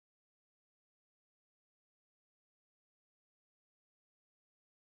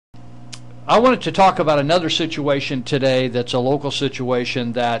I wanted to talk about another situation today that's a local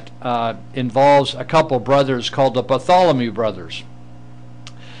situation that involves a couple brothers called the Bartholomew brothers.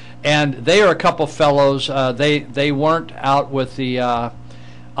 And they are a couple fellows. They weren't out with the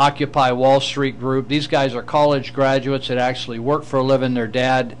Occupy Wall Street group. These guys are college graduates that actually work for a living. Their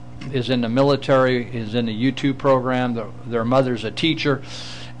dad is in the military, is in the U2 program. Their mother's a teacher.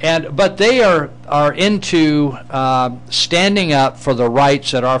 But they are into standing up for the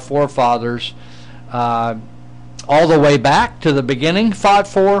rights that our forefathers all the way back to the beginning fought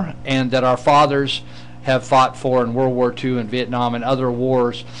for, and that our fathers have fought for in World War II and Vietnam and other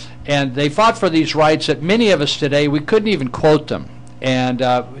wars. And they fought for these rights that many of us today, we couldn't even quote them. And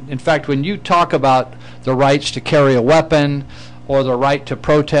in fact, when you talk about the rights to carry a weapon or the right to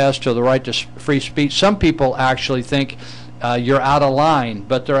protest or the right to free speech, some people actually think you're out of line,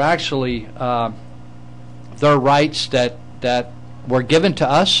 but they're actually they're rights that were given to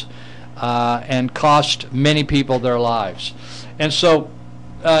us and cost many people their lives. And so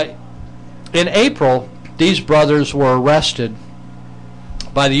in April, these brothers were arrested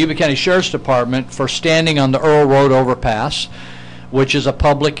by the Yuba County Sheriff's Department for standing on the Earl Road overpass, which is a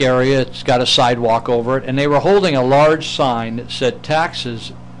public area. It's got a sidewalk over it, and they were holding a large sign that said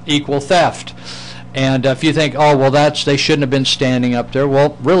taxes equal theft. And if you think, oh, well, they shouldn't have been standing up there,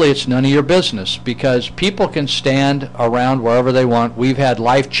 well, really, it's none of your business, because people can stand around wherever they want. We've had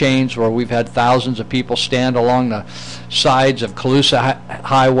life chains where we've had thousands of people stand along the sides of Colusa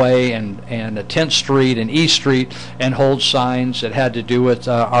Highway and 10th Street and East Street and hold signs that had to do with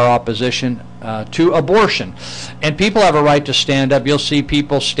our opposition to abortion. And people have a right to stand up. You'll see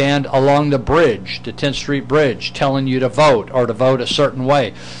people stand along the bridge, the 10th Street Bridge, telling you to vote or to vote a certain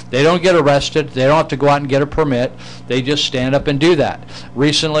way. They don't get arrested. They don't have to go out and get a permit. They just stand up and do that.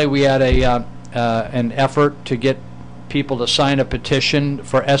 Recently, we had an effort to get people to sign a petition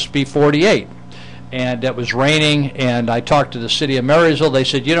for SB 48. And it was raining, and I talked to the city of Marysville. They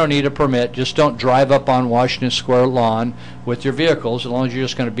said, you don't need a permit. Just don't drive up on Washington Square lawn with your vehicles. As long as you're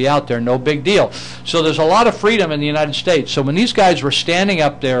just going to be out there, no big deal. So there's a lot of freedom in the United States. So when these guys were standing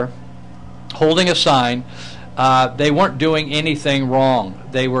up there holding a sign, they weren't doing anything wrong.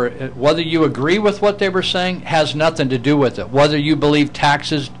 They were, whether you agree with what they were saying has nothing to do with it. Whether you believe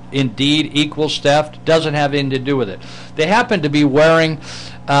taxes indeed equals theft doesn't have anything to do with it. They happen to be wearing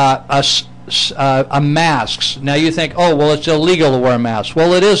masks. Now you think, oh, well, it's illegal to wear a mask.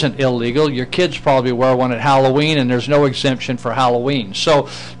 Well, it isn't illegal. Your kids probably wear one at Halloween, and there's no exemption for Halloween. So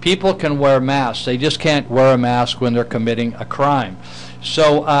people can wear masks. They just can't wear a mask when they're committing a crime.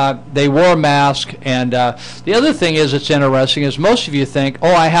 So they wore a mask, and the other thing is, it's interesting, is most of you think,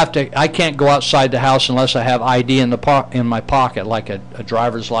 oh, I can't go outside the house unless I have ID in my pocket, like a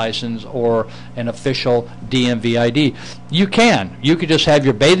driver's license or an official DMV ID. You can. You could just have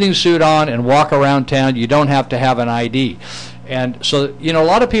your bathing suit on and walk around town. You don't have to have an ID. And so, you know, a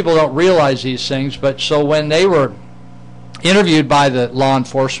lot of people don't realize these things, but so when they were interviewed by the law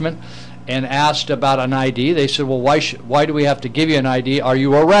enforcement and asked about an ID, they said, well, why do we have to give you an ID? Are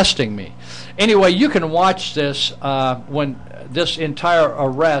you arresting me? Anyway, you can watch this, when this entire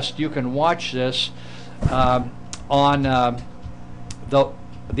arrest, you can watch this on the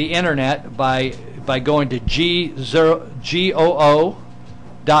internet by going to goo.gl/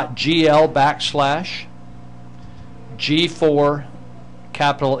 G4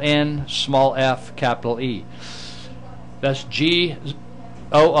 capital N small f capital E. That's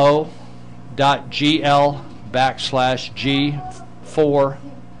goo.gl/ G4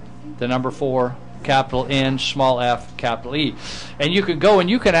 the number 4 capital N small f capital E, and you can go and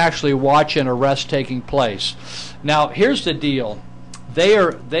you can actually watch an arrest taking place. Now here's the deal.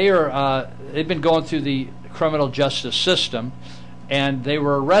 They've been going through the criminal justice system, and they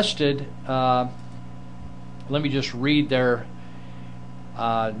were arrested. Let me just read their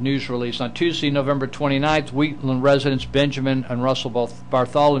news release. On Tuesday, November 29th, Wheatland residents Benjamin and Russell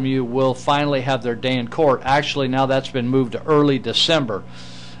Bartholomew will finally have their day in court. Actually, now that's been moved to early December,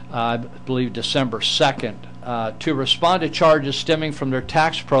 I believe December 2nd, to respond to charges stemming from their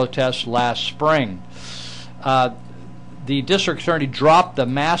tax protests last spring. The district attorney dropped the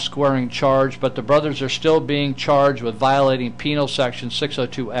mask-wearing charge, but the brothers are still being charged with violating Penal Section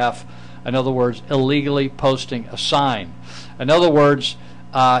 602F, in other words, illegally posting a sign. In other words,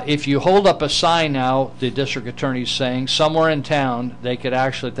 if you hold up a sign now, the district attorney is saying, somewhere in town, they could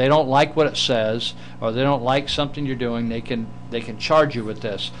actually, if they don't like what it says, or they don't like something you're doing, they can charge you with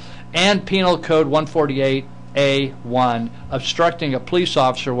this. And Penal Code 148A1, obstructing a police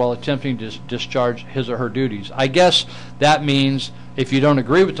officer while attempting to discharge his or her duties. I guess that means if you don't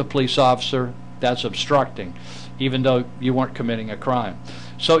agree with the police officer, that's obstructing, even though you weren't committing a crime.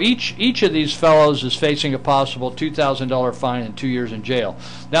 So each of these fellows is facing a possible $2,000 fine and 2 years in jail.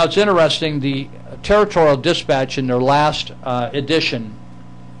 Now it's interesting, the Territorial Dispatch in their last edition,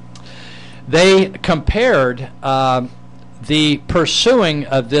 they compared the pursuing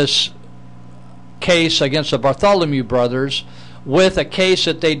of this case against the Bartholomew brothers with a case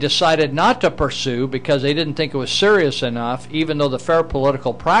that they decided not to pursue because they didn't think it was serious enough, even though the Fair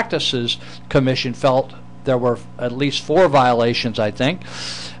Political Practices Commission felt there were at least 4 violations, I think,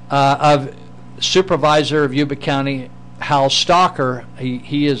 of Supervisor of Yuba County, Hal Stalker.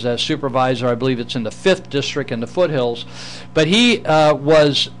 He is a supervisor, I believe it's in the 5th District in the foothills, but he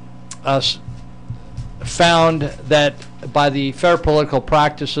was found that by the Fair Political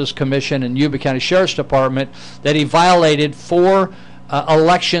Practices Commission and Yuba County Sheriff's Department that he violated 4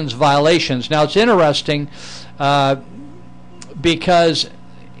 elections violations. Now it's interesting because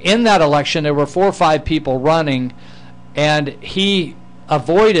in that election there were 4 or 5 people running, and he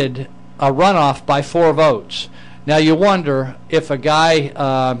avoided a runoff by 4 votes. Now you wonder if a guy,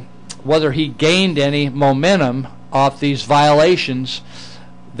 whether he gained any momentum off these violations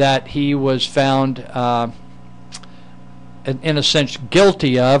that he was found in a sense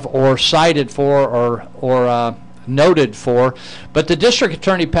guilty of, or cited for, or noted for. But the District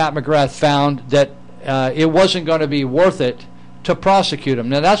Attorney Pat McGrath found that it wasn't going to be worth it to prosecute him.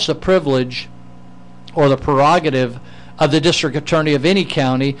 Now that's the privilege or the prerogative of the District Attorney of any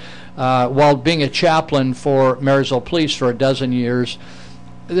county. While being a chaplain for Marysville Police for a dozen years,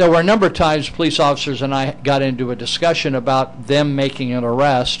 there were a number of times police officers and I got into a discussion about them making an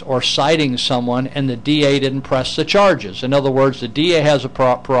arrest or citing someone and the DA didn't press the charges. In other words, the DA has a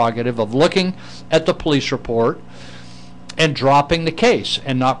prerogative of looking at the police report and dropping the case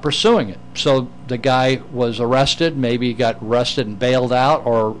and not pursuing it. So the guy was arrested, maybe he got arrested and bailed out,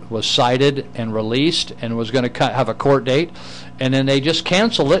 or was cited and released and was going to have a court date, and then they just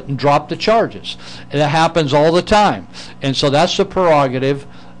cancel it and drop the charges. And that happens all the time. And so that's the prerogative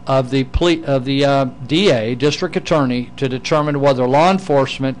of the DA, District Attorney, to determine whether law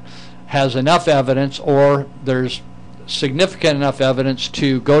enforcement has enough evidence or there's significant enough evidence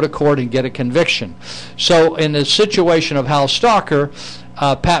to go to court and get a conviction. So in the situation of Hal Stalker,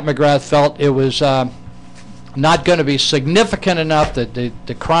 Pat McGrath felt it was not going to be significant enough, that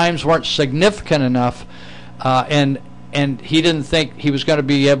the crimes weren't significant enough, and he didn't think he was going to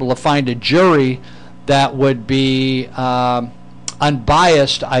be able to find a jury that would be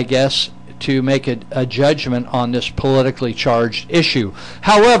unbiased, I guess, to make a judgment on this politically charged issue.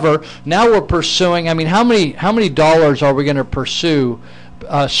 However, now we're pursuing, I mean, how many dollars are we going to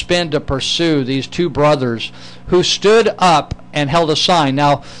spend to pursue these 2 brothers who stood up and held a sign?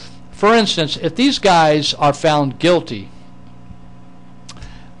 Now, for instance, if these guys are found guilty,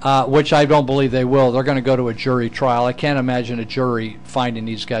 which I don't believe they will, they're going to go to a jury trial. I can't imagine a jury finding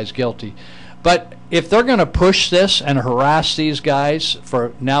these guys guilty. But if they're going to push this and harass these guys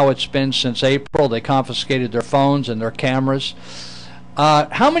for, now it's been since April, they confiscated their phones and their cameras,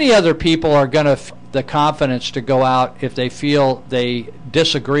 how many other people are going to the confidence to go out if they feel they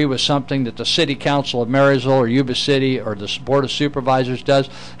disagree with something that the City Council of Marysville or Yuba City or the Board of Supervisors does?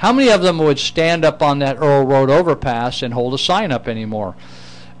 How many of them would stand up on that Earl Road overpass and hold a sign up anymore?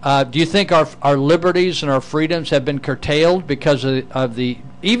 Do you think our liberties and our freedoms have been curtailed because of the,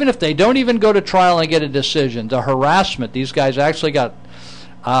 even if they don't even go to trial and get a decision, the harassment these guys actually got?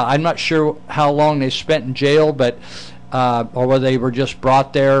 I'm not sure how long they spent in jail, but or whether they were just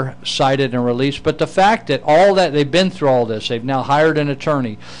brought there, cited, and released. But the fact that all that they've been through all this, they've now hired an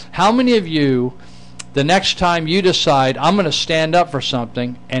attorney. How many of you, the next time you decide I'm going to stand up for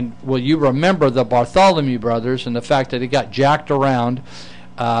something, and will you remember the Bartholomew brothers and the fact that they got jacked around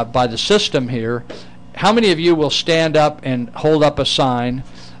by the system here? How many of you will stand up and hold up a sign?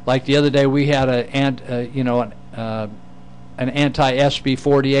 Like the other day, we had an anti-SB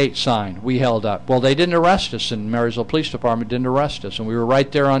 48 sign we held up. Well, they didn't arrest us, and Marysville Police Department didn't arrest us, and we were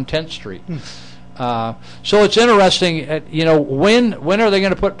right there on 10th Street. So it's interesting, when are they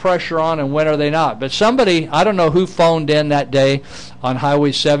going to put pressure on and when are they not? But somebody, I don't know who phoned in that day on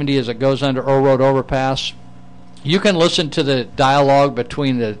Highway 70 as it goes under Earl Road overpass. You can listen to the dialogue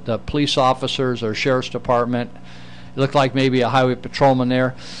between the police officers or sheriff's department. It looked like maybe a highway patrolman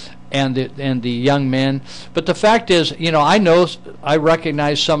there, and the young men. But the fact is, I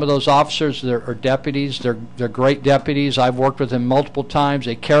recognize some of those officers. They're deputies. They're great deputies. I've worked with them multiple times.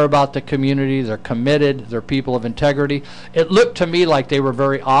 They care about the community. They're committed. They're people of integrity. It looked to me like they were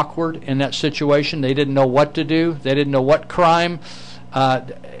very awkward in that situation. They didn't know what to do. They didn't know what crime.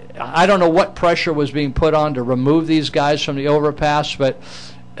 I don't know what pressure was being put on to remove these guys from the overpass, but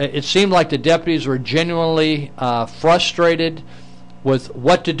it seemed like the deputies were genuinely frustrated with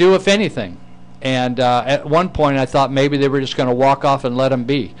what to do, if anything. And at one point I thought maybe they were just going to walk off and let them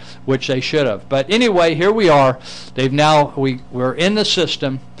be, which they should have. But anyway, here we are. We're in the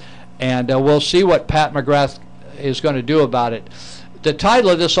system, and we'll see what Pat McGrath is going to do about it. The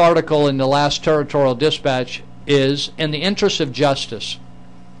title of this article in the last Territorial Dispatch is "In the Interest of Justice."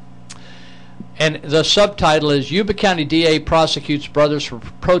 And the subtitle is "Yuba County DA prosecutes brothers for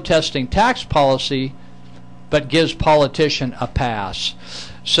protesting tax policy but gives politician a pass."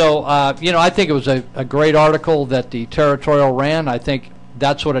 So, I think it was a great article that the Territorial ran. I think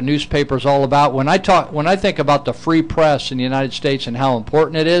that's what a newspaper is all about. When I think about the free press in the United States and how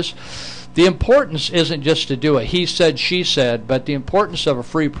important it is, the importance isn't just to do a he said, she said, but the importance of a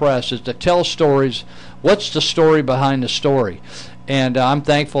free press is to tell stories. What's the story behind the story? And I'm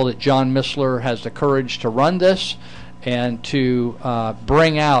thankful that John Missler has the courage to run this and to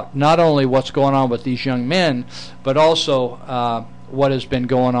bring out not only what's going on with these young men, but also what has been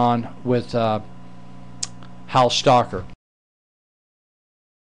going on with Hal Stalker.